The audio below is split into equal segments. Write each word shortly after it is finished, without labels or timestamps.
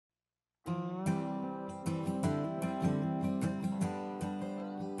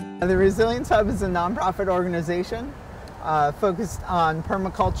The Resilience Hub is a nonprofit organization focused on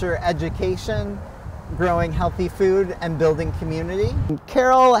permaculture education, growing healthy food, and building community.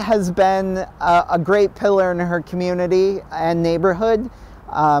 Carol has been a great pillar in her community and neighborhood.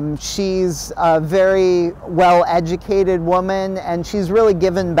 She's a very well-educated woman, and she's really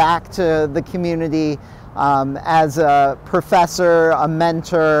given back to the community as a professor, a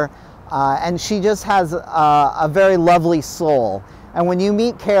mentor, and she just has a very lovely soul. And when you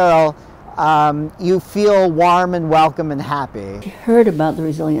meet Carol, you feel warm and welcome and happy. I heard about the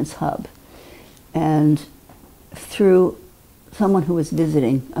Resilience Hub, and through someone who was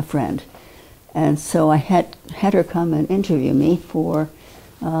visiting a friend. And so I had her come and interview me for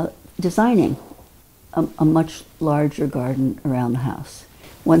designing a much larger garden around the house.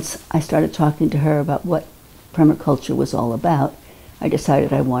 Once I started talking to her about what permaculture was all about, I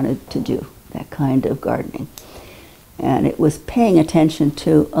decided I wanted to do that kind of gardening. And it was paying attention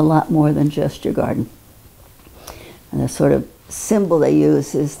to a lot more than just your garden. And the sort of symbol they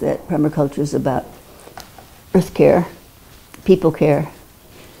use is that permaculture is about earth care, people care,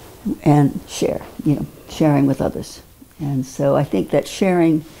 and sharing with others. And so I think that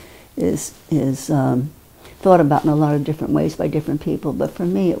sharing is thought about in a lot of different ways by different people, but for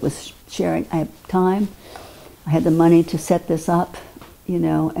me it was sharing. I had time, I had the money to set this up,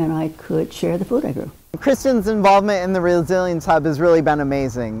 and I could share the food I grew. Kristen's involvement in the Resilience Hub has really been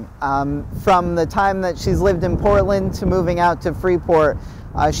amazing. From the time that she's lived in Portland to moving out to Freeport,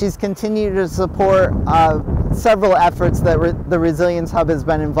 she's continued to support several efforts that the Resilience Hub has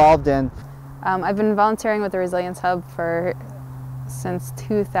been involved in. I've been volunteering with the Resilience Hub since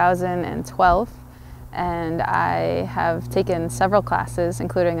 2012, and I have taken several classes,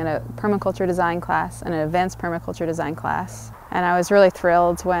 including a permaculture design class and an advanced permaculture design class. And I was really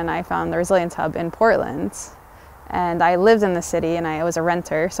thrilled when I found the Resilience Hub in Portland. And I lived in the city and I was a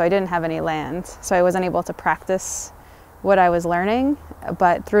renter, so I didn't have any land. So I wasn't able to practice what I was learning.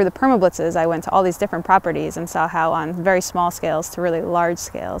 But through the Permablitzes, I went to all these different properties and saw how on very small scales to really large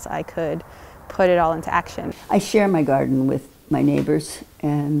scales, I could put it all into action. I share my garden with my neighbors,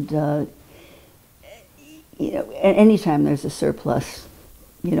 and anytime there's a surplus,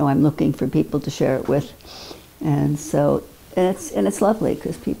 I'm looking for people to share it with. And so, and it's lovely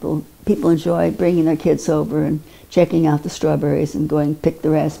because people enjoy bringing their kids over and checking out the strawberries and going pick the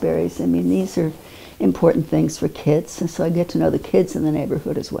raspberries. I mean, these are important things for kids, and so I get to know the kids in the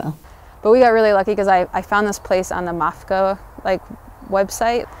neighborhood as well. But we got really lucky because I found this place on the MAFCA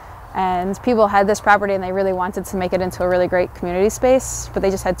website, and people had this property and they really wanted to make it into a really great community space, but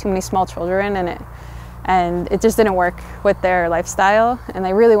they just had too many small children and it just didn't work with their lifestyle, and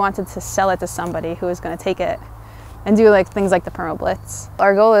they really wanted to sell it to somebody who was going to take it and do things like the Permablitz.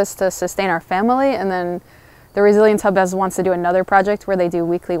 Our goal is to sustain our family, and then the Resilience Hub wants to do another project where they do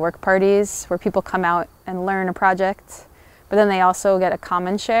weekly work parties where people come out and learn a project, but then they also get a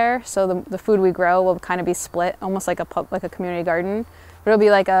common share, so the food we grow will kind of be split, almost like a community garden, but it'll be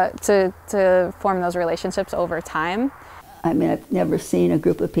to form those relationships over time. I mean, I've never seen a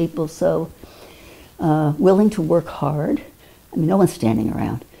group of people so willing to work hard. I mean, no one's standing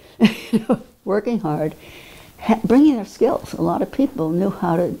around. Working hard, bringing their skills. A lot of people knew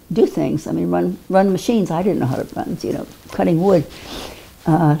how to do things. I mean, run machines I didn't know how to run, cutting wood,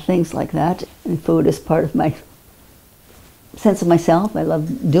 things like that. And food is part of my sense of myself. I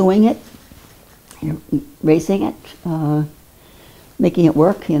love doing it, raising it, making it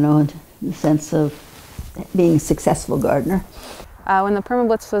work, and the sense of being a successful gardener. When the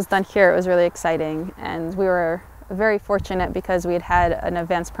Permablitz was done here, it was really exciting, and we were very fortunate because we had an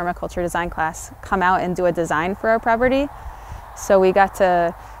advanced permaculture design class come out and do a design for our property. So we got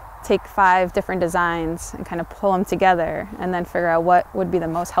to take 5 different designs and kind of pull them together and then figure out what would be the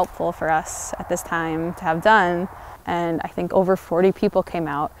most helpful for us at this time to have done. And I think over 40 people came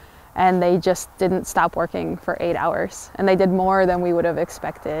out, and they just didn't stop working for 8 hours, and they did more than we would have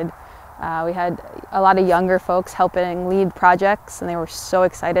expected. We had a lot of younger folks helping lead projects, and they were so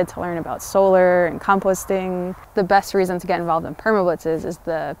excited to learn about solar and composting. The best reason to get involved in Permablitzes is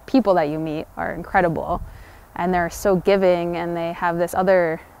the people that you meet are incredible, and they're so giving, and they have they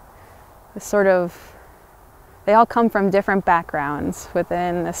all come from different backgrounds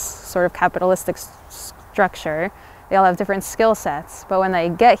within this sort of capitalistic structure. They all have different skill sets, but when they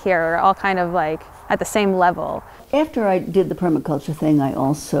get here, we're all kind of at the same level. After I did the permaculture thing, I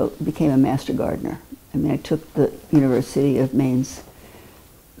also became a master gardener. I mean, I took the University of Maine's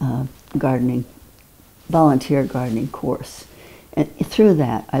volunteer gardening course. And through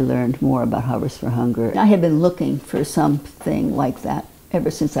that, I learned more about Harvest for Hunger. I had been looking for something like that ever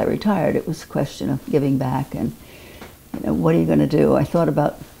since I retired. It was a question of giving back and, what are you going to do? I thought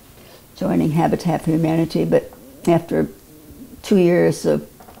about joining Habitat for Humanity, but after 2 years of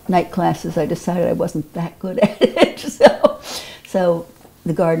night classes, I decided I wasn't that good at it. So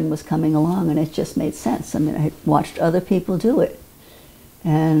the garden was coming along, and it just made sense. I mean, I had watched other people do it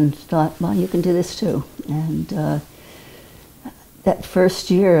and thought, well, you can do this too. And that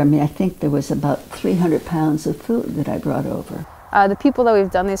first year, I mean, I think there was about 300 pounds of food that I brought over. The people that we've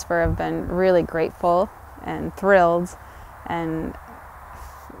done these for have been really grateful and thrilled and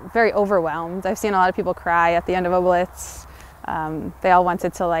very overwhelmed. I've seen a lot of people cry at the end of a blitz. They all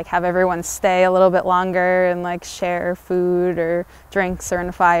wanted to like have everyone stay a little bit longer and like share food or drinks around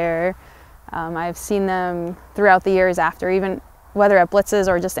a fire. I've seen them throughout the years after, even whether at blitzes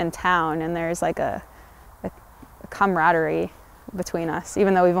or just in town, and there's like a camaraderie between us,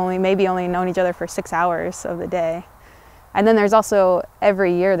 even though we've maybe only known each other for 6 hours of the day. And then there's also,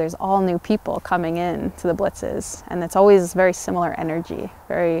 every year, there's all new people coming in to the blitzes, and it's always very similar energy.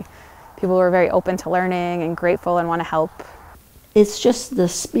 People who are very open to learning and grateful and want to help. It's just the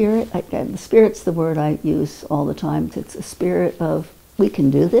spirit. The spirit's the word I use all the time. It's a spirit of, we can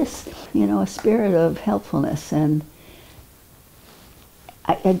do this, you know, a spirit of helpfulness, and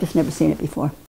I've just never seen it before.